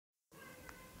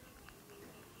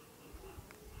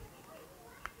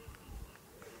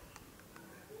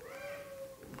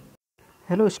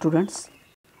Hello students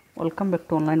welcome back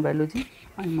to online biology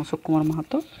I am Ashok Kumar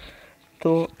माहातो। तो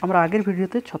আমরা আগের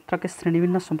ভিডিওতে ছত্রাকের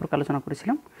শ্রেণীবিন্যাস সম্পর্কে আলোচনা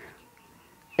করেছিলাম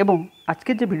এবং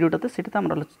আজকের যে ভিডিওটাতে সেটাতে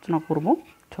আমরা আলোচনা করব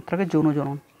ছত্রাকের যৌন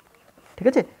জনন। ঠিক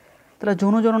আছে, তাহলে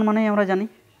যৌন জনন মানে আমরা জানি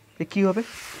যে কী হবে।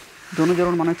 যৌন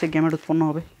জনন মানে হচ্ছে গ্যামেট উৎপন্ন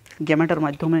হবে, গ্যামেটের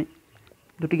মাধ্যমে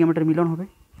দুটি গ্যামেটের মিলন হবে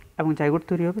এবং জাইগোট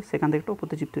তৈরি হবে, সেখান থেকে একটা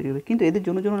অপত্যজীব তৈরি হবে। কিন্তু এদের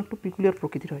যৌন জনন একটু পিকুলিয়ার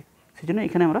প্রকৃতির হয়, সেজন্য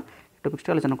এখানে আমরা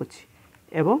টপিকসটা আলোচনা করছি।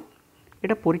 এবং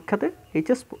এটা পরীক্ষাতে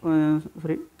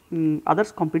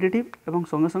আদার্স কম্পিটিটিভ এবং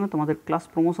সঙ্গে সঙ্গে তোমাদের ক্লাস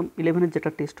প্রমোশন 11-এর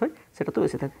যেটা টেস্ট হয় সেটাতেও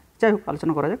এসে থাকে। যাই হোক,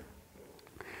 আলোচনা করা যাক।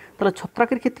 তাহলে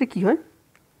ছত্রাকের ক্ষেত্রে কি হয়,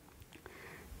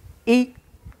 এই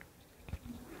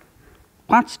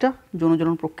 5টা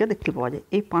যৌনজনন প্রক্রিয়া দেখতে পাওয়া যায়,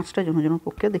 এই 5টা যৌনজনন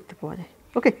প্রক্রিয়া দেখতে পাওয়া যায়।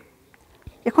 ওকে,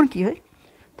 এখন কি হয়,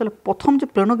 তাহলে প্রথম যে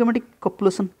প্লেনোগ্যামেটিক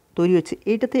কপুলেশন তৈরি হয়েছে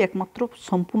এইটাতে একমাত্র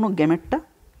সম্পূর্ণ গ্যামেটটা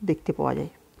দেখতে পাওয়া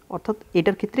যায়, অর্থাৎ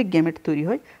এটার ক্ষেত্রে গ্যামেট তৈরি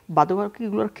হয়।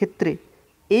 বাদবাকিগুলোর ক্ষেত্রে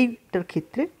এইটার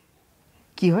ক্ষেত্রে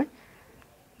কি হয়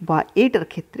বা এইটার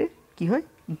ক্ষেত্রে কি হয়,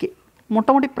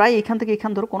 মোটামুটি প্রায় এখান থেকে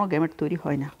এখান ধরো কোনো গ্যামেট তৈরি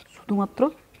হয় না, শুধুমাত্র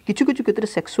কিছু কিছু ক্ষেত্রে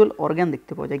সেক্সুয়াল অর্গান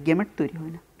দেখতে পাওয়া যায়, গ্যামেট তৈরি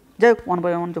হয় না। যাই হোক, ওয়ান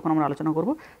বাই ওয়ান যখন আমরা আলোচনা করব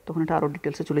তখন এটা আরও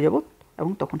ডিটেলসে চলে যাব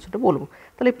এবং তখন সেটা বলবো।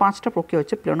 তাহলে এই 5টা প্রক্রিয়া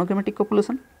হচ্ছে প্লেনোগ্যামেটিক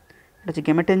কপুলেশন, এটা হচ্ছে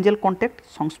গ্যামেটেঞ্জেল কন্ট্যাক্ট,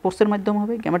 সংস্পর্শের মাধ্যমে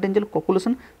হবে। গ্যামেটেঞ্জেল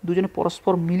কপুলেশন দুজনে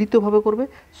পরস্পর মিলিতভাবে করবে।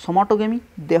 সমাটোগ্যামি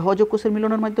দেহজ কোষের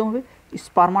মিলনের মাধ্যমে হবে।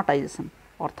 স্পার্মাটাইজেশন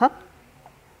অর্থাৎ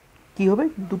কি হবে,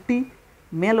 দুটি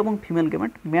মেল এবং ফিমেল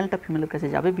গ্যামেট, মেলটা ফিমেলের কাছে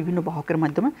যাবে বিভিন্ন বাহকের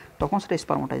মাধ্যমে, তখন সেটা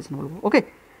স্পার্মাটাইজেশন বলবো। ওকে,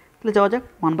 তাহলে যাওয়া যাক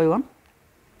ওয়ান বাই ওয়ান।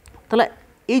 তাহলে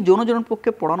এই যৌনজনন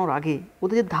প্রক্রিয়া পড়ানোর আগে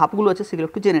ওদের যে ধাপগুলো আছে সেগুলো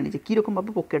একটু জেনে নিই যে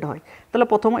কীরকমভাবে প্রক্রিয়াটা হয়। তাহলে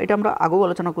প্রথমে এটা আমরা আগেও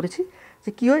আলোচনা করেছি যে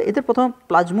কী হয়, এদের প্রথমে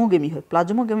প্লাজমোগেমি হয়।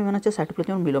 প্লাজমোগেমি মানে হচ্ছে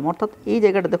সাইটোপ্লাজমের মিলন, অর্থাৎ এই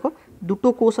জায়গাটা দেখো দুটো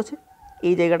কোষ আছে,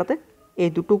 এই জায়গাটাতে এই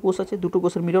দুটো কোষ আছে, দুটো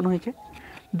কোষের মিলন হয়েছে।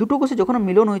 দুটো কোষে যখন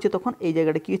মিলন হয়েছে তখন এই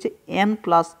জায়গাটা কী হয়েছে,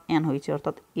 N+N হয়েছে,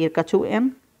 অর্থাৎ এর কাছেও N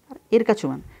আর এর কাছেও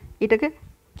N। এটাকে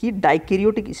কি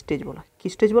ডাইক্যারিওটিক স্টেজ বলা, কি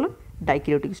স্টেজ বলা,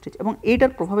 ডাইক্যারিওটিক স্টেজ। এবং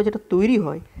এইটার প্রভাবে যেটা তৈরি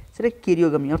হয় সেটা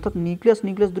ক্যারিওগামি, অর্থাৎ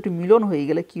নিউক্লিয়াস দুটি মিলন হয়ে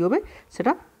গেলে কী হবে,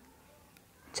 সেটা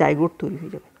জাইগোট তৈরি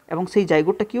হয়ে যাবে এবং সেই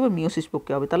জাইগোটটা কী হবে, মিওসিস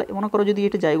প্রক্রিয়া হবে। তাহলে মনে করো যদি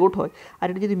এটা জাইগোট হয় আর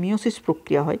এটা যদি মিওসিস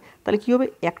প্রক্রিয়া হয় তাহলে কী হবে,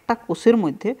 একটা কোষের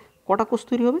মধ্যে কটা কোষ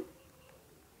তৈরি হবে,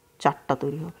 4টা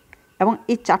তৈরি হবে। এবং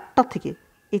এই 4টার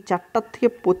থেকে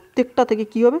প্রত্যেকটা থেকে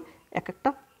কী হবে, এক একটা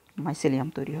মাইসেলিয়াম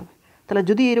তৈরি হবে। তাহলে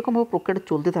যদি এরকমভাবে প্রক্রিয়াটা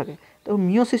চলতে থাকে তখন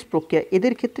মিওসিস প্রক্রিয়া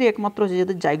এদের ক্ষেত্রে একমাত্র যে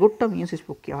যাদের জাইগোটটা মিওসিস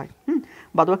প্রক্রিয়া হয়।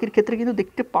 বাদবাকির ক্ষেত্রে কিন্তু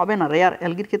দেখতে পাবে না, রেয়ার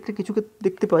অ্যালগির ক্ষেত্রে কিছু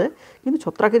দেখতে পাওয়া যায়, কিন্তু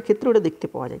ছত্রাকের ক্ষেত্রে ওটা দেখতে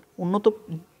পাওয়া যায়। উন্নত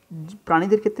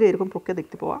প্রাণীদের ক্ষেত্রে এরকম প্রক্রিয়া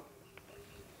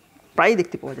প্রায়ই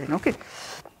দেখতে পাওয়া যায় না। ওকে,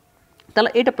 তাহলে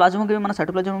এটা প্লাজমোগেমি মানে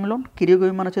সাইটোপ্লাজমের মিলন,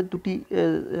 ক্যারিওগামি মানে হচ্ছে দুটি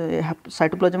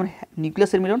সাইটোপ্লাজমের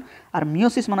নিউক্লিয়াসের মিলন, আর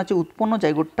মিওসিস মানে হচ্ছে উৎপন্ন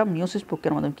জাইগোটটা মিওসিস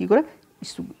প্রক্রিয়ার মাধ্যমে কী করে,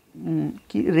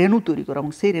 কি রেণু তৈরি করে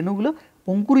এবং সেই রেণুগুলো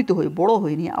অঙ্কুরিত হয়ে বড়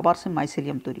হয়ে নিয়ে আবার সে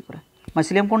মাইসেলিয়াম তৈরি করে।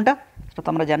 মাইসেলিয়াম কোনটা সেটা তো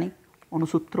আমরা জানি,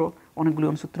 অনেকগুলি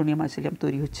অনুসূত্র নিয়ে মাইসেলিয়াম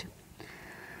তৈরি হচ্ছে।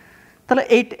 তাহলে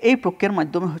এই প্রক্রিয়ার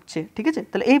মাধ্যমে হচ্ছে, ঠিক আছে।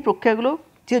 তাহলে এই প্রক্রিয়াগুলো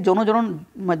যে যৌনজনন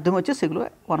মাধ্যমে হচ্ছে সেগুলো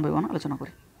ওয়ান বাই ওয়ান আলোচনা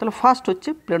করি। তাহলে ফার্স্ট হচ্ছে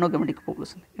প্লেনোগ্যামেটিক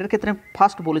পপুলেশন। এটার ক্ষেত্রে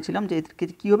ফার্স্ট বলেছিলাম যে এর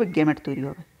ক্ষেত্রে কী হবে, গ্যামেট তৈরি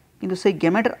হবে, কিন্তু সেই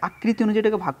গ্যামেটের আকৃতি অনুযায়ী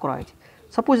এটাকে ভাগ করা হয়েছে।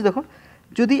 সাপোজ দেখো,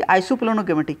 যদি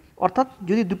আইসোপ্লেনোগ্যামেটিক অর্থাৎ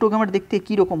যদি দুটো গ্যামেট দেখতে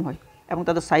কী রকম হয় এবং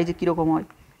তাদের সাইজে কীরকম হয়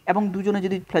এবং দুজনে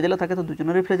যদি ফ্ল্যাজেলা থাকে তো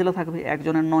দুজনেরই ফ্ল্যাজেলা থাকবে,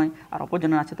 একজনের নয় আর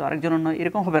অপরজনের আছে তো আরেকজনের নয়,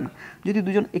 এরকম হবে না। যদি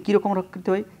দুজন একই রকম আকৃতি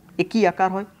হয়, একই আকার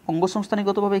হয়,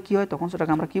 অঙ্গসংস্থানিগতভাবে কী হয়, তখন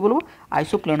সেটাকে আমরা কী বলবো,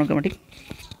 আইসোপ্লেনোগ্যামেটিক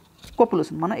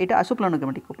পপুলেশন। মানে এটা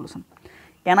আইসোপ্লেনোগ্যামেটিক পপুলেশন।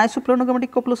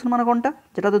 অ্যানাইসোপ্লেনোগ্যামেটিক পপুলেশন মানে কোনটা,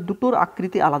 যেটাতে দুটোর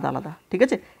আকৃতি আলাদা আলাদা, ঠিক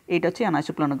আছে, এইটা হচ্ছে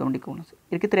অ্যানাইসোপ্লেনোগ্যামেটিক পপুলেশন।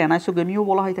 এর ক্ষেত্রে অ্যানাইসোগেমিও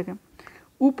বলা হয়ে থাকে।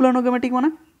 প্লেনোগ্যামেটিক মানে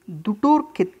দুটোর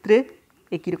ক্ষেত্রে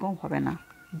একই রকম হবে না,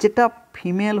 যেটা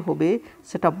ফিমেল হবে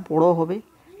সেটা বড় হবে,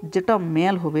 যেটা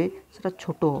মেল হবে সেটা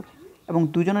ছোট হবে এবং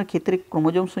দুজনের ক্ষেত্রে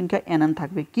ক্রোমোজোম সংখ্যা NN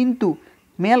থাকবে, কিন্তু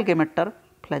মেল গ্যামেটটার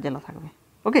ফ্ল্যাজেলা থাকবে।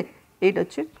 ওকে, এইটা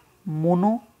হচ্ছে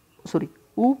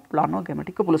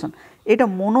প্লেনোগ্যামেটিক পপুলেশন। এটা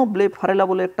মোনোব্লেফারেলা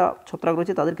বলে একটা ছত্রাক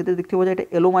রয়েছে, তাদের ক্ষেত্রে দেখতে পাওয়া যায় এটা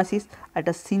এলোমাইসিস আর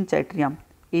এটা সিনচাইট্রিয়াম।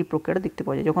 এই প্রক্রিয়াটা দেখতে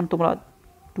পাওয়া যায়। যখন তোমরা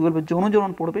 12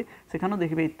 যৌনজনন পড়বে সেখানেও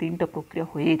দেখবে এই 3টা প্রক্রিয়া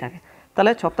হয়েই থাকে।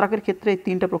 তাহলে ছত্রাকের ক্ষেত্রে এই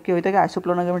 3টা প্রক্রিয়া হয়ে থাকে,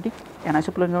 আইসোপ্লেনোগ্যামেটিক,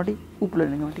 অ্যানাইসোপ্লেনোগ্যামেটিক,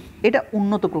 প্লেনোগ্যামেটিক। এটা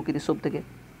উন্নত প্রকৃতির সব থেকে,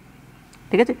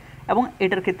 ঠিক আছে। এবং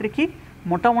এটার ক্ষেত্রে কি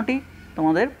মোটামুটি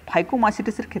তোমাদের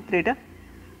ফাইকোমাইসিটিসের ক্ষেত্রে এটা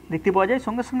দেখতে পাওয়া যায়,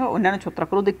 সঙ্গে সঙ্গে অন্যান্য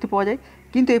ছত্রাকেরও দেখতে পাওয়া যায়,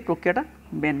 কিন্তু এই প্রক্রিয়াটা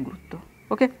মেন গুরুত্ব।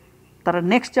 ওকে, তারা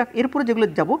নেক্সট যাক, এরপরে যেগুলো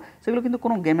যাবো সেগুলো কিন্তু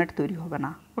কোনো গ্যামেট তৈরি হবে না।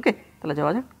 ওকে, তাহলে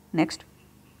যাওয়া যাক নেক্সট।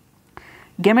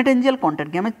 গ্যামেটেঞ্জিয়াল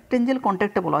কন্ট্যাক্ট। গ্যামেটেঞ্জিয়াল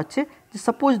কন্ট্যাক্টটা বলা হচ্ছে যে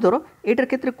সাপোজ ধরো এটার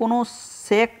ক্ষেত্রে কোনো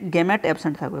গ্যামেট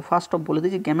অ্যাবসেন্ট থাকবে। ফার্স্ট অফ বলে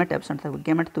দিই যে গ্যামেট অ্যাবসেন্ট থাকবে,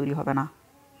 গ্যামেট তৈরি হবে না।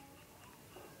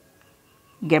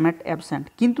 গ্যামেট অ্যাবসেন্ট,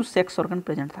 কিন্তু সেক্স অর্গান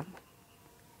প্রেজেন্ট থাকবে।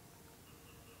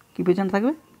 কি প্রেজেন্ট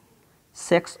থাকবে?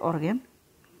 সেক্স অর্গান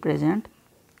প্রেজেন্ট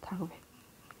থাকবে।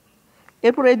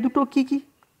 এরপর এই দুটো কি কি,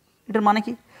 এটার মানে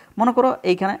কি? মনে করো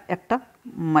এইখানে একটা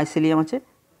মাইসেলিয়াম আছে,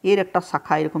 এর একটা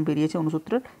শাখা এরকম বেরিয়েছে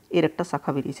অনুসূত্রের, এর একটা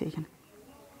শাখা বেরিয়েছে এখানে।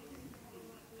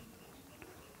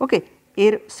 ওকে,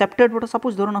 এর সেপ্টেট বটে,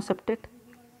 সাপোজ ধরো না সেপ্টেট,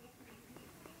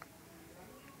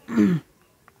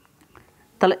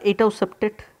 তাহলে এটাও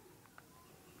সেপ্টেট,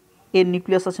 এর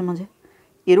নিউক্লিয়াস আছে মাঝে,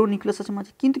 এরও নিউক্লিয়াস আছে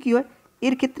মাঝে, কিন্তু কি হয়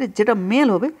এর ক্ষেত্রে যেটা মেল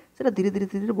হবে সেটা ধীরে ধীরে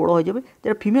ধীরে ধীরে বড়ো হয়ে যাবে,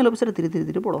 যেটা ফিমেল হবে সেটা ধীরে ধীরে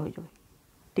ধীরে বড়ো হয়ে যাবে,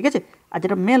 ঠিক আছে? আর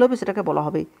যেটা মেল হবে সেটাকে বলা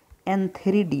হবে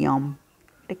অ্যানথেরিডিয়াম,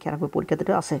 এটা খেয়াল রাখবে পরীক্ষাতে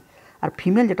এটা আসে। আর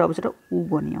ফিমেল যেটা হবে সেটা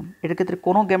উগোনিয়াম। এটার ক্ষেত্রে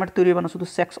কোনো গ্যামেট তৈরি হবে না, শুধু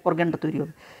সেক্স অর্গানটা তৈরি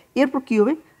হবে। এরপর কী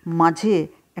হবে, মাঝে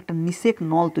একটা নিষেক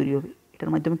নল তৈরি হবে, এটার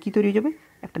মাধ্যমে কী তৈরি হয়ে যাবে,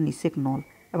 একটা নিষেক নল,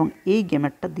 এবং এই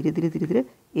গ্যামেটটা ধীরে ধীরে ধীরে ধীরে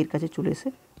এর কাছে চলে এসে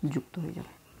যুক্ত হয়ে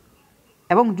যাবে।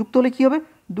 এবং যুক্ত হলে কী হবে,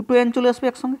 দুটো এন চলে আসবে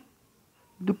একসঙ্গে,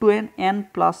 দুটো এন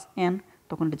প্লাস এন,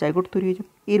 তখন এটা জাইগোট তৈরি হয়ে যাবে।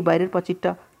 এর বাইরের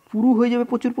প্রাচীরটা পুরু হয়ে যাবে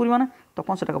প্রচুর পরিমাণে,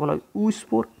 তখন সেটাকে বলা হয়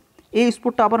স্পোর। এই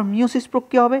স্পোরটা আবার মিওসিস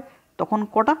প্রক্রিয়া হবে, তখন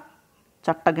কটা,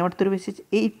 4টা গ্যামেট তৈরি হয়েছে।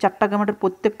 এই 4টা গ্যামেটের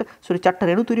প্রত্যেকটা, 4টা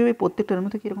রেণু তৈরি হবে, প্রত্যেকটা রেণু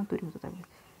থেকে এরকম তৈরি হতে থাকবে।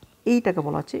 এইটাকে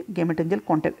বলা হচ্ছে গ্যামেট এঞ্জেল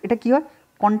কন্ট্যাক্ট। এটা কী হয়,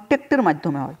 কন্ট্যাক্টের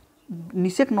মাধ্যমে হয়,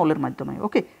 নিষেক নলের মাধ্যমে।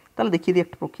 ওকে, তাহলে দেখিয়ে দিই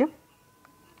একটা প্রক্রিয়া।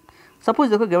 সাপোজ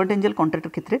দেখো গ্যামেট এঞ্জেল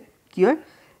কন্ট্যাক্টের ক্ষেত্রে কী হয়,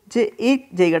 যে এই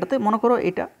জায়গাটাতে মনে করো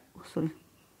এটা,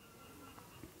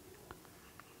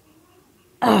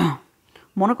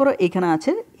 মনে করো এইখানে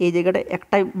আছে, এই জায়গাটায়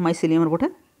একটাই মাইসেলিয়ামের বটে,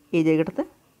 এই জায়গাটাতে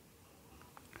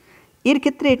এর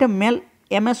ক্ষেত্রে এটা মেল,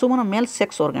 এমএসও মানে মেল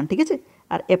সেক্স অর্গান, ঠিক আছে?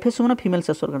 আর এফএসও মানে ফিমেল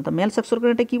সেক্স অর্গান। তা মেল সেক্স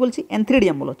অর্গানটা কী বলছি,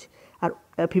 অ্যানথ্রেডিয়াম বলা হচ্ছে, আর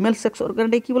ফিমেল সেক্স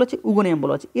অর্গানটা কী বলা হচ্ছে, উগোনিয়াম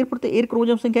বলা হচ্ছে। এরপর তো এর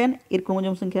ক্রোমোজোম সংখ্যা এন, এর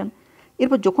ক্রোমোজোম সংখ্যা এন।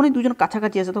 এরপর যখনই দুজন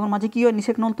কাছাকাছি আসে তখন মাঝে কী হয়,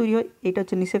 নিষেক নল তৈরি হয়, এইটা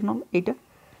হচ্ছে নিষেক নল, এইটা।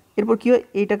 এরপর কী হয়,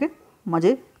 এইটাকে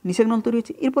মাঝে নিষেক নল তৈরি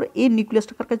হচ্ছে। এরপর এই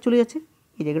নিউক্লিয়াসটা কার কাছে চলে যাচ্ছে,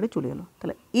 এই জায়গাটায় চলে গেলো।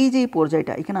 তাহলে এই যে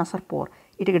পর্যায়টা এখানে আসার পর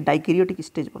এটাকে ডাইক্যারিওটিক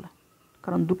স্টেজ বলে,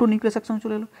 কারণ দুটো নিউক্লিয়াস একসঙ্গে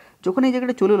চলে এলো। যখন এই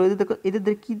জায়গাটা চলে এলো,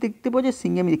 এদের কী দেখতে পাওয়া যায়,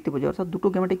 সিঙ্গেমি দেখতে পাওয়া যায়, অর্থাৎ দুটো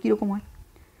গ্যামেটে কীরকম হয়,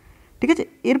 ঠিক আছে?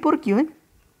 এরপর কী হয়,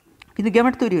 কিন্তু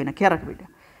গ্যামেট তৈরি হয় না, খেয়াল রাখবে এটা।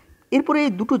 এরপরে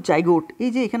এই দুটো জাইগোট, এই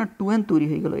যে এখানে 2n তৈরি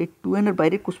হয়ে গেলো, এই 2n-এর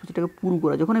বাইরে কোষপ্রাচীরটাকে পুরু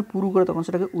করা, যখন এই পুরু করে তখন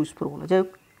সেটাকে উইস্পর বলে। যাই হোক,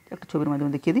 একটা ছবির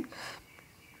মাধ্যমে দেখিয়ে দিই।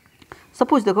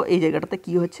 সাপোজ দেখো এই জায়গাটাতে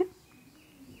কী হচ্ছে,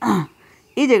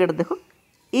 এই জায়গাটা দেখো,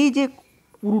 এই যে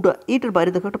পুরুটা, এইটার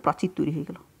বাইরে দেখো একটা প্রাচীর তৈরি হয়ে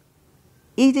গেল।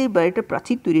 এই যে বাইরেটা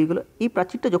প্রাচীর তৈরি হয়ে গেলো, এই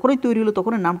প্রাচীরটা যখনই তৈরি হলো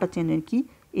তখনই নামটা চেঞ্জ হয়, কি,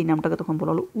 এই নামটাকে তখন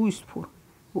বলা হলো উইস্পোর।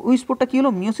 উইস্পোরটা কী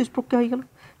হলো, মিওসিস প্রক্রিয়া হয়ে গেল।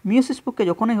 মিওসিস প্রক্রিয়া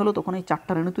যখনই হলো তখন এই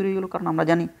 4টা রেণু তৈরি হয়ে গেলো, কারণ আমরা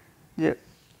জানি যে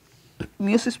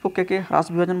মিওসিস প্রক্রিয়াকে হ্রাস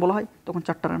বিভাজন বলা হয়, তখন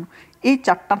 4টা রেণু। এই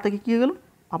 4টার থেকে কী হয়ে গেলো,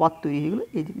 আবার তৈরি হয়ে গেলো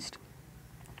এই জিনিসটা,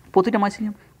 প্রতিটা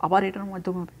মাইসেলিয়াম আবার এটার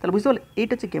মাধ্যমে হবে। তাহলে বুঝতে পারলে,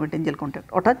 এইটা হচ্ছে গ্যামেট এঞ্জেল কন্ট্যাক্ট।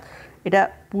 অর্থাৎ এটা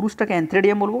পুরুষটাকে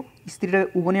অ্যানথ্রেডিয়াম বলবো, স্ত্রীটাকে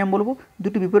উগোনিয়াম বলবো,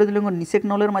 দুটি বিপরীত লিঙ্গ নিষেক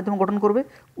নলের মাধ্যমে গঠন করবে।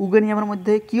 উগোনিয়ামের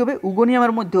মধ্যে কী হবে,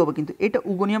 উগোনিয়ামের মধ্যে হবে, কিন্তু এটা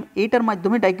উগোনিয়াম, এইটার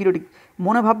মাধ্যমে ডাইক্যারিওটিক।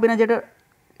 মনে ভাববে না যে এটা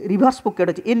রিভার্স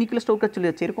প্রক্রিয়াটা হচ্ছে, এর নিউক্লিয়াসটা ওর কাছে চলে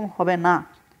যাচ্ছে, এরকম হবে না।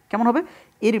 কেমন হবে,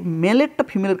 এর মেলেরটা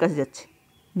ফিমেলের কাছে যাচ্ছে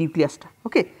নিউক্লিয়াসটা।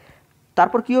 ওকে,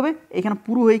 তারপর কী হবে, এখানে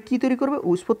পুরো হয়ে কী তৈরি করবে,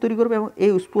 উস্পোর তৈরি করবে, এবং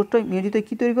এই উস্পোরটা নিয়োজিত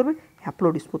কী তৈরি করবে,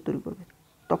 হ্যাপ্লয়েড স্পোর তৈরি করবে।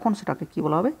 তখন সেটাকে কী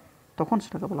বলা হবে, তখন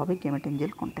সেটাকে বলা হবে গ্যামেট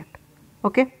এঞ্জেল কন্ট্যাক্ট।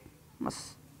 ওকে, বাস,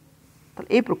 তাহলে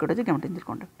এই প্রক্রিয়াটা হচ্ছে গ্যামেট এঞ্জেল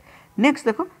কন্ট্যাক্ট। নেক্সট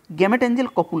দেখো গ্যামেট এঞ্জেল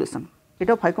কপুলেশন।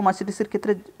 এটাও ফাইকোমাইসিটিসের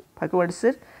ক্ষেত্রে,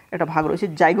 ফাইকোমাইসিটিসের একটা ভাগ রয়েছে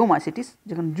জাইগোমাইসিটিস,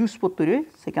 যেখানে জুস্পোর তৈরি হয়,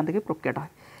 সেখান থেকে প্রক্রিয়াটা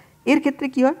হয়। এর ক্ষেত্রে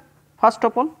কী হয়, ফার্স্ট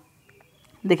অফ অল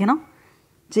দেখে নাও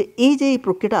যে এই যে এই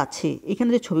প্রক্রিয়াটা আছে, এখানে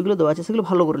যে ছবিগুলো দেওয়া আছে সেগুলো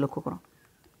ভালো করে লক্ষ্য করো।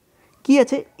 কী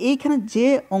আছে এইখানে যে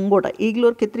অঙ্গটা,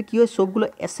 এইগুলোর ক্ষেত্রে কী হয়, সবগুলো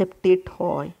অ্যাসেপ্টেট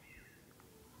হয়।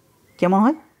 কেমন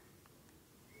হয়,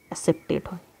 অ্যাসেপ্টেড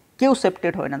হয়, কেউ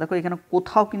সেপ্টেড হয় না। দেখো এখানে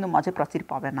কোথাও কিন্তু মাঝে প্রাচীর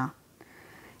পাবে না।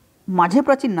 মাঝে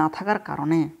প্রাচীর না থাকার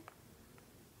কারণে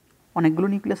অনেকগুলো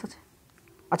নিউক্লিয়াস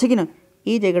আছে কি না,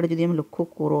 এই জায়গাটা যদি আমি লক্ষ্য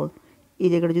করো, এই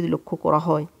জায়গাটা যদি লক্ষ্য করা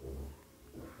হয়,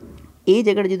 এই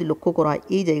জায়গাটা যদি লক্ষ্য করা হয়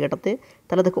এই জায়গাটাতে,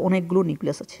 তাহলে দেখো অনেকগুলো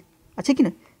নিউক্লিয়াস আছে কি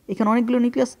না, এখানে অনেকগুলো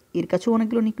নিউক্লিয়াস, এর কাছেও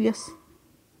অনেকগুলো নিউক্লিয়াস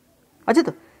আছে।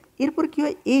 তো এরপর কী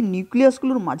হয়, এই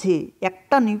নিউক্লিয়াসগুলোর মাঝে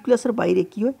একটা নিউক্লিয়াসের বাইরে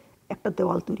কী হয়, একটা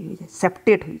দেওয়াল তৈরি হয়ে যায়,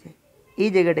 সেপ্টেট হয়ে যায়। এই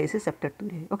জায়গাটায় এসে সেপ্টেট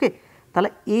তৈরি হয়। ওকে, তাহলে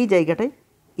এই জায়গাটায়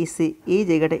এসে, এই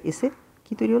জায়গাটায় এসে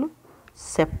কী তৈরি হলো,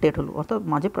 সেপ্টেট হলো, অর্থাৎ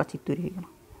মাঝে প্রাচীর তৈরি হয়ে গেল।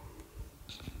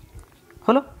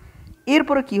 হলো,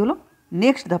 এরপরে কী হলো,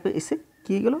 নেক্সট ধাপে এসে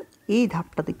কী হয়ে গেলো, এই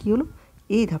ধাপটাতে কী হলো,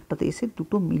 এই ধাপটাতে এসে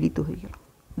দুটো মিলিত হয়ে গেল।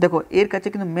 দেখো এর কাছে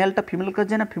কিন্তু মেলটা ফিমেলের কাছে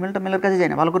যায় না, ফিমেলটা মেলের কাছে যায়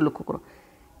না, ভালো করে লক্ষ্য করো।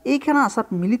 এইখানে আসার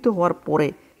মিলিত হওয়ার পরে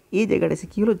এই জায়গাটা এসে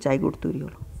কী হলো, জাইগোট তৈরি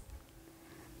হলো।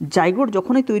 জাইগোট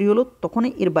যখনই তৈরি হলো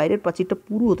তখনই এর বাইরের প্রাচীরটা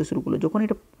পুরু হতে শুরু করলো। যখন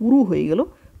এটা পুরু হয়ে গেল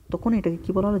তখন এটাকে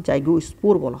কী বলা হলো,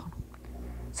 জাইগোস্পোর বলা হলো।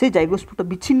 সেই জাইগোস্পোরটা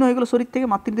বিচ্ছিন্ন হয়ে গেলো শরীর থেকে,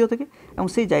 মাতৃদেহ থেকে, এবং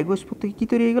সেই জাইগোস্পোর থেকে কী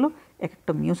তৈরি হয়ে গেলো, এক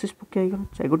একটা মিওসিস প্রক্রিয়া হয়ে গেলো,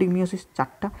 জাইগোটিক মিওসিস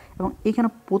 4টা, এবং এখানে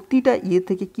প্রতিটা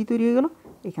থেকে কী তৈরি হয়ে গেলো,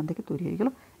 এখান থেকে তৈরি হয়ে গেল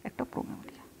একটা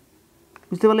প্রোগ্রামেটিয়া।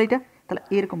 বুঝতে পারলে এটা? তাহলে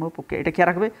এরকমভাবে প্রক্রিয়া। এটা খেয়াল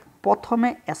রাখবে, প্রথমে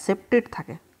অ্যাসেপ্টেড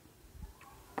থাকে,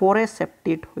 পরে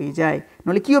সেপ্টেড হয়ে যায়,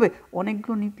 নাহলে কী হবে,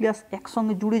 অনেকগুলো নিউক্লিয়াস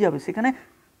একসঙ্গে জুড়ে যাবে, সেখানে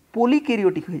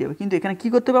পলিক্যারিওটিক হয়ে যাবে। কিন্তু এখানে কী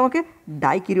করতে হবে, আমাকে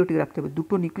ডাইক্যারিওটিক রাখতে হবে,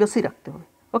 দুটো নিউক্লিয়াসই রাখতে হবে।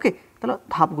 ওকে, তাহলে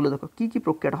ধাপগুলো দেখো কী কী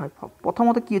প্রক্রিয়াটা হয়।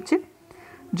 প্রথমত কী হচ্ছে,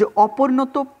 যে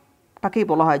অপরিণতটাকেই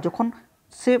বলা হয় যখন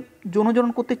সে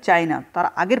যৌনজনন করতে চায় না, তার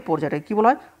আগের পর্যায়টাকে কী বলা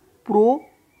হয়,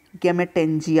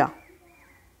 প্রোগ্যামেটেনজিয়া।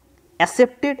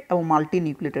 অ্যাসেপ্টেড এবং মাল্টি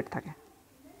নিউক্লিয়েটেড থাকে।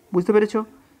 বুঝতে পেরেছ?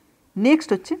 নেক্সট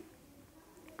হচ্ছে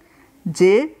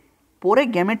যে পরে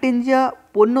গ্যামেটেনজিয়া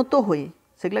পরিণত হয়ে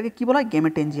সেগুলোকে কী বলা হয়,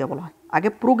 গ্যামেটেনজিয়া বলা হয়। আগে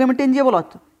প্রোগ্যামেটেনজিয়া বলা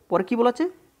হতো, পরে কী বলা হচ্ছে,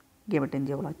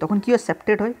 গ্যামেটেনজিয়া বলা হয়। তখন কী হয়,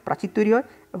 সেপ্টেড হয়, প্রাচীর তৈরি হয়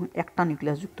এবং একটা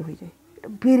নিউক্লিয়াস যুক্ত হয়ে যায়। এটা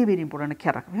ভেরি ভেরি ইম্পর্টেন্ট,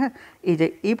 খেয়াল রাখবে। হ্যাঁ, এই যে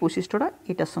এই বৈশিষ্ট্যটা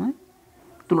এটার সঙ্গে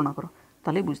তুলনা করো,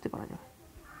 তাহলেই বুঝতে পারা যাবে।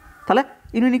 তাহলে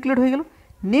ইউনিনিউক্লিয়েট হয়ে গেল।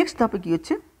 নেক্সট ধাপে কী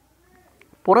হচ্ছে,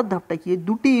 পরের ধাপটা কী,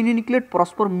 দুটি ইউনিনিউক্লিয়েট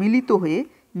পরস্পর মিলিত হয়ে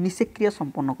নিষেক ক্রিয়া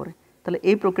সম্পন্ন করে। তাহলে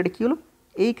এই প্রক্রিয়াটা কী হলো,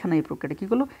 এইখানে এই প্রক্রিয়াটা কী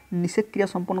করলো, নিষেক ক্রিয়া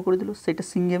সম্পন্ন করে দিল, সেটা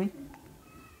সিঙ্গেমি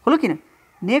হলো কি না।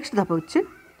 নেক্সট ধাপে হচ্ছে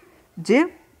যে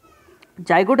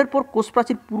জাইগোটের পর কোষ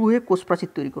প্রাচীর পুরু হয়ে কোষ প্রাচীর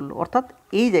তৈরি করলো, অর্থাৎ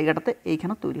এই জায়গাটাতে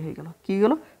এইখানে তৈরি হয়ে গেল, কী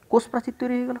গেলো, কোষ প্রাচীর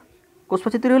তৈরি হয়ে গেল। কোষ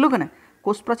প্রাচীর তৈরি হলো কেন,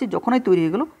 কোষ প্রাচীর যখনই তৈরি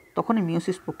হয়ে গেলো তখনই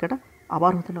মিওসিস প্রক্রিয়াটা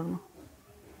আবার হতে লাগলো।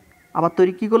 আবার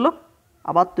তৈরি কী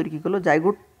করলো,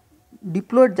 জাইগোট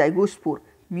ডিপ্লয়েড জাইগোস্পোর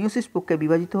মিওসিস প্রক্রিয়া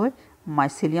বিভাজিত হয়,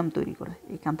 মাইসেলিয়াম তৈরি করে।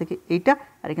 এখান থেকে এইটা,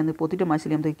 আর এখান থেকে প্রতিটা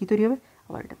মাইসেলিয়াম থেকে কী তৈরি হবে,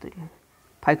 আবার এটা তৈরি হবে।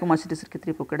 ফাইকোমাইসিটিসের ক্ষেত্রে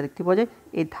এই প্রক্রিয়াটা দেখতে পাওয়া যায়।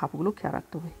 এই ধাপগুলো খেয়াল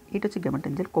রাখতে হবে। এটা হচ্ছে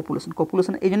গ্যামেটেনজিয়াল কপুলেশন।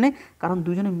 কপুলেশন এই জন্যে কারণ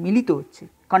দুজনে মিলিত হচ্ছে,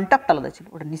 কন্ট্যাক্ট আলাদা ছিল,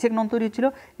 ওটা নিষেক নন তৈরি হচ্ছিল,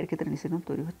 এর ক্ষেত্রে নিষেক নন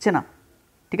তৈরি হচ্ছে না।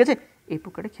 ঠিক আছে, এই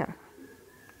প্রক্রিয়াটা খেয়াল রাখা।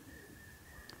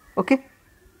 ওকে,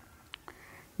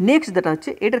 নেক্সট যেটা হচ্ছে,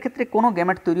 এটার ক্ষেত্রে কোনো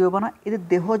গ্যামেট তৈরি হবে না, এদের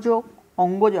দেহজ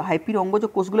অঙ্গজ হাইপির অঙ্গজ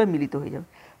কোষগুলো মিলিত হয়ে যাবে।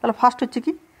 তাহলে ফার্স্ট হচ্ছে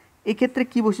কি, এই ক্ষেত্রে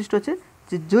কী বৈশিষ্ট্য আছে,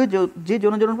 যে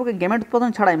যৌনজনন পক্ষে গ্যামেট উৎপাদন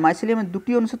ছাড়াই মাইসেলিয়ামের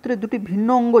দুটি অনুসূত্রে দুটি ভিন্ন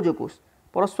অঙ্গজ কোষ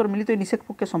পরস্পর মিলিত নিষেক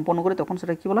প্রক্রিয়া সম্পন্ন করে, তখন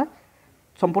সেটা কী বলা হয়,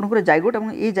 সম্পন্ন করে জাইগোট, এবং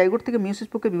এই জাইগোট থেকে মিওসিস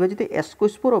প্রক্রিয়া বিভাজিত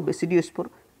অ্যাস্কোস্পোর ও বেসিডিওস্পোর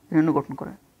রেণু গঠন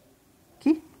করে।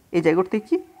 কি এই জাইগোট থেকে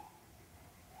কি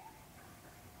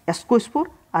অ্যাস্কোস্পোর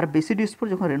আর বেসিডিওস্পোর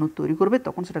যখন রেণু তৈরি করবে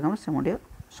তখন সেটাকে আমরা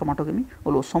সোমাটোগেমি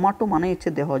বলবো। সোমাটো মানে হচ্ছে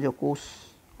দেহজ কোষ।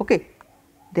 ওকে,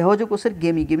 দেহজ কোষের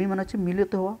গেমি মানে হচ্ছে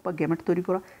মিলিত হওয়া বা গ্যামেট তৈরি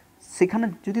করা। সেখানে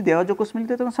যদি দেহজ কোষ মিলিত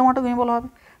হয় তখন সোমাটোগেমি বলা হবে।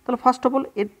 তাহলে ফার্স্ট অফ অল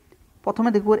এর প্রথমে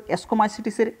দেখবো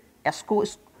অ্যাস্কোমাইসিটিসের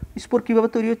অ্যাস্কোস্পোর কীভাবে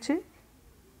তৈরি হচ্ছে,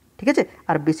 ঠিক আছে,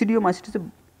 আর বেসিডিওমাইসিটিসের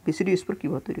বেসিডিওস্পোর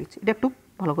কীভাবে তৈরি হচ্ছে, এটা একটু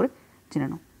ভালো করে জেনে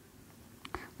নাও।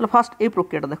 তাহলে ফার্স্ট এই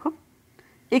প্রক্রিয়াটা দেখো,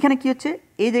 এখানে কী হচ্ছে,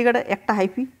 এই জায়গাটা একটা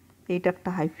হাইফি, এইটা একটা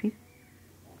হাইফি,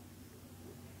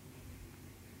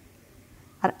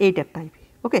 আর এইটা একটা হাইফি।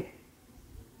 ওকে,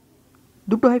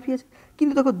 দুটো হাইফি আছে,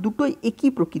 কিন্তু দেখো দুটোই একই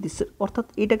প্রকৃতির, অর্থাৎ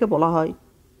এটাকে বলা হয়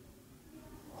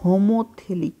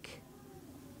হোমোথেলিক।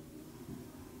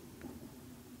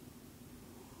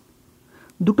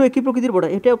 দুটো একই প্রকৃতির বড়,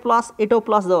 এটাও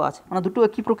প্লাস দেওয়া আছে, মানে দুটো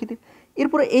একই প্রকৃতির।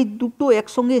 এরপরে এই দুটো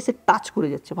একসঙ্গে এসে টাচ করে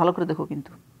যাচ্ছে, ভালো করে দেখো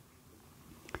কিন্তু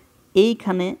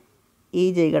এইখানে এই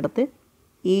জায়গাটাতে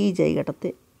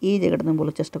আমি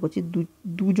বলার চেষ্টা করছি,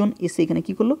 দুজন এসে এখানে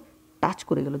কী করলো, টাচ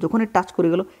করে গেল। যখন টাচ করে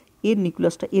গেল, এর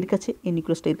নিউক্লিয়াসটা এর কাছে, এর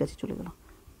নিউক্লিয়াসটা এর কাছে চলে গেল,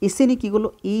 এসে নিয়ে কী করলো,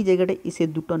 এই জায়গাটায় এসে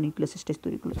দুটো নিউক্লিয়াস স্টেজ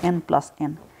তৈরি করলো,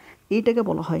 N+N। এইটাকে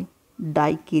বলা হয়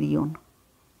ডাইক্যারিয়ন।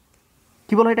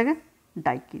 কী বলা হয় এটাকে,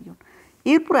 ডাইক্যারিয়ন।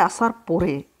 এরপরে আসার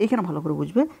পরে এখানে ভালো করে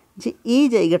বুঝবে যে এই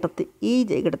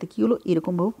জায়গাটাতে কী হলো,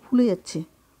 এরকমভাবে ফুলে যাচ্ছে।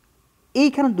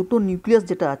 এইখানে দুটো নিউক্লিয়াস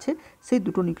যেটা আছে, সেই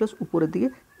দুটো নিউক্লিয়াস উপরের দিকে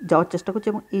যাওয়ার চেষ্টা করছে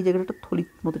এবং এই জায়গাটা থলির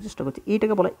মতো চেষ্টা করছে।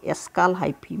 এইটাকে বলা হয় অ্যাসকাল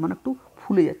হাইফি, মানে একটু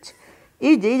ফুলে যাচ্ছে।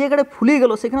 এই যেই জায়গাটা ফুলে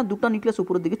গেল সেখানে দুটো নিউক্লিয়াস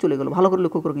উপরের দিকে চলে গেল, ভালো করে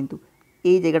লক্ষ্য করো কিন্তু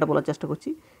এই জায়গাটা বলার চেষ্টা করছি,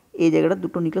 এই জায়গাটা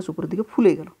দুটো নিউক্লিয়াস উপরের দিকে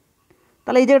ফুলে গেল।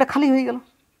 তাহলে এই জায়গাটা খালি হয়ে গেল,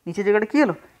 নিচের জায়গাটা কী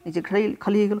হলো, নিচে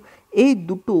খালি হয়ে গেল। এই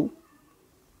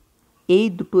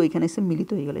দুটো এখানে এসে মিলিত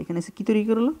হয়ে গেল, এখানে এসে কী তৈরি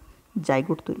করলো,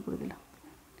 জাইগোট তৈরি করে দিল।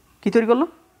 কী তৈরি করলো,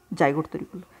 জাইগোট তৈরি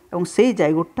করলো, এবং সেই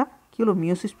জাইগোটটা কী হলো,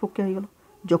 মিওসিস প্রক্রিয়া হয়ে গেল।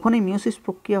 যখন এই মিওসিস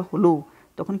প্রক্রিয়া হলো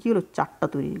তখন কী হলো, চারটা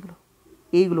তৈরি হয়ে গেলো।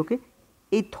 এইগুলোকে,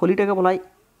 এই থলিটাকে বলা হয়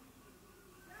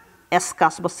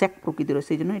অ্যাসকাস বা স্যাক প্রকৃতির,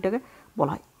 সেই জন্য এটাকে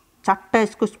বলা হয়। চারটা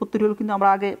অ্যাস্কোস্পোর তৈরি হলো, কিন্তু আমরা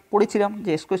আগে পড়েছিলাম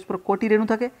যে অ্যাস্কোস্পোর কটি রেণু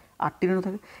থাকে, 8টি রেণু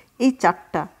থাকে। এই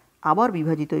চারটা আবার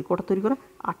বিভাজিত হয়, কটা তৈরি করে,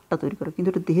 8টা তৈরি করে, কিন্তু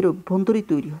এটা দেহের অভ্যন্তরেই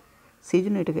তৈরি হয়। সেই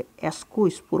জন্য এটাকে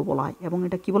অ্যাস্কোস্পোর বলা হয়। এবং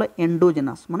এটা কী বলা হয়,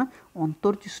 এন্ডোজেনাস, মানে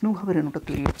অন্তর্জিষ্ণুভাবে রেণুটা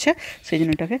তৈরি হচ্ছে, সেই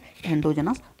জন্য এটাকে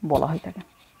এন্ডোজেনাস বলা হয়ে থাকে।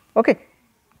 ওকে,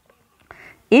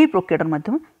 এই প্রক্রিয়াটার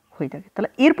মাধ্যমে হয়ে থাকে। তাহলে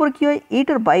এরপরে কী হয়,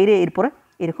 এইটার বাইরে এরপরে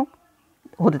এরকম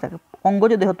হতে থাকে,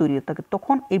 অঙ্গজ দেহ তৈরি হতে থাকে।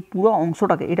 তখন এই পুরো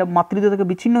অংশটাকে, এটা মাতৃদেহ থেকে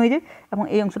বিচ্ছিন্ন হয়ে যায় এবং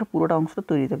এই অংশটা পুরোটা অংশটা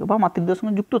তৈরি হয়ে থাকে বা মাতৃদেহের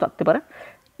সঙ্গে যুক্ত থাকতে পারে।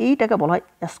 এইটাকে বলা হয়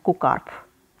অ্যাস্কোকার্প।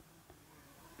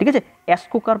 ঠিক আছে,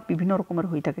 অ্যাস্কোকার্প বিভিন্ন রকমের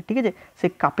হয়ে থাকে। ঠিক আছে, সে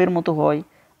কাপের মতো হয়,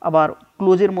 আবার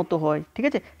ক্লোজের মতো হয়। ঠিক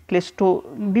আছে, ক্লেস্টো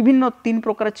বিভিন্ন 3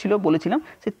 প্রকারের ছিল বলেছিলাম,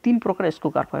 সেই 3 প্রকার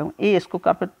অ্যাস্কোকার্প হয়। এবং এই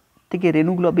অ্যাস্কোকার্পের থেকে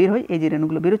রেণুগুলো বের হয়, এই যে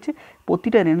রেণুগুলো বের হচ্ছে,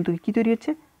 প্রতিটা রেণু থেকে কী তৈরি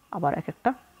হচ্ছে, আবার এক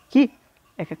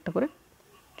একটা করে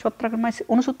ছত্রাকের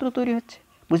অনুসূত্র তৈরি হচ্ছে।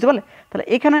 বুঝতে পারলে? তাহলে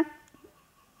এখানে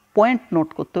পয়েন্ট নোট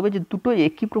করতে হবে যে দুটো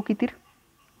একই প্রকৃতির।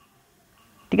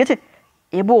 ঠিক আছে,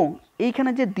 এবং এইখানে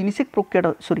যে নিষেক প্রক্রিয়াটা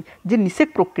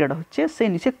হচ্ছে, সেই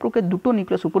নিষেক প্রক্রিয়া দুটো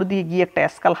নিউক্লিয়াস উপর দিয়ে গিয়ে একটা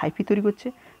অ্যাসকাল হাইফি তৈরি করছে,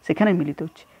 সেখানে মিলিত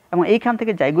হচ্ছে এবং এইখান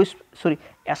থেকে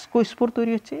অ্যাস্কোস্পোর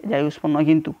তৈরি হচ্ছে। জাইগোস্পোর নয়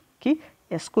কিন্তু, কি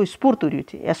অ্যাস্কোস্পোর তৈরি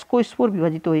হচ্ছে। অ্যাস্কোস্পোর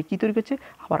বিভাজিত হয়ে কী তৈরি করছে,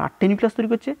 আবার 8টে নিউক্লিয়াস তৈরি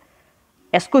করছে।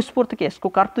 অ্যাস্কোস্পোর থেকে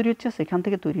অ্যাস্কোকার্প তৈরি হচ্ছে, সেখান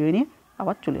থেকে তৈরি হয়ে নিয়ে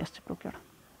আবার চলে আসছে প্রক্রিয়াটা।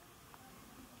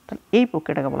 তাহলে এই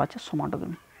প্রক্রিয়াটাকে বলা হচ্ছে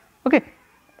সোমাটোগেমি। ওকে,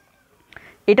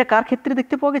 এটা কার ক্ষেত্রে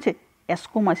দেখতে পাওয়া গেছে,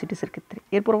 অ্যাস্কোমাইসিটিসের ক্ষেত্রে।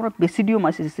 এরপর আমরা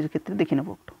বেসিডিওমাইসিটিসের ক্ষেত্রে দেখে নেব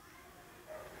একটু।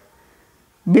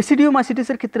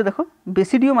 বেসিডিওমাইসিটিসের ক্ষেত্রে দেখো,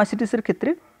 বেসিডিওমাইসিটিসের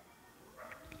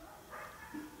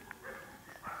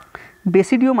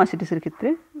ক্ষেত্রে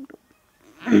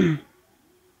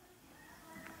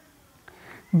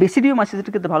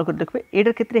ভালো করে দেখবে,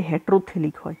 এটার ক্ষেত্রে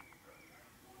হেটেরোথেলিক হয়।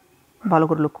 ভালো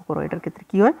করে লক্ষ্য করো, এটার ক্ষেত্রে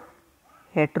কি হয়,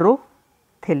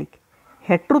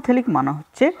 হেটেরোথেলিক মানে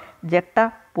হচ্ছে যে একটা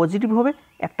পজিটিভ হবে,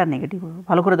 একটা নেগেটিভ হবে।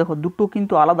 ভালো করে দেখো, দুটো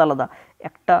কিন্তু আলাদা আলাদা,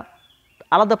 একটা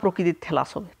আলাদা প্রকৃতির থেলাস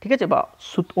হবে। ঠিক আছে, বা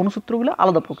অনুসূত্রগুলো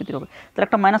আলাদা প্রকৃতির হবে। তাহলে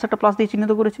একটা মাইনাস একটা প্লাস দিয়ে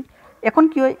চিহ্নিত করেছি। এখন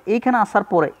কি হয়, এইখানে আসার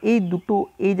পরে এই দুটো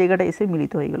এই জায়গাটা এসে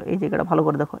মিলিত হয়ে গেল। এই জায়গাটা ভালো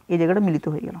করে দেখো, এই জায়গাটা মিলিত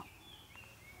হয়ে গেল।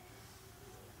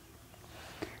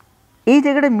 এই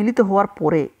জায়গাটা মিলিত হওয়ার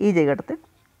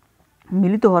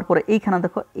পরে এইখানে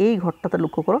দেখো, এই ঘরটাতে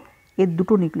লক্ষ্য করো, এর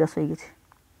দুটো নিউক্লিয়াস হয়ে গেছে।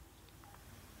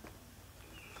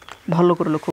 ভালো করে লক্ষ্য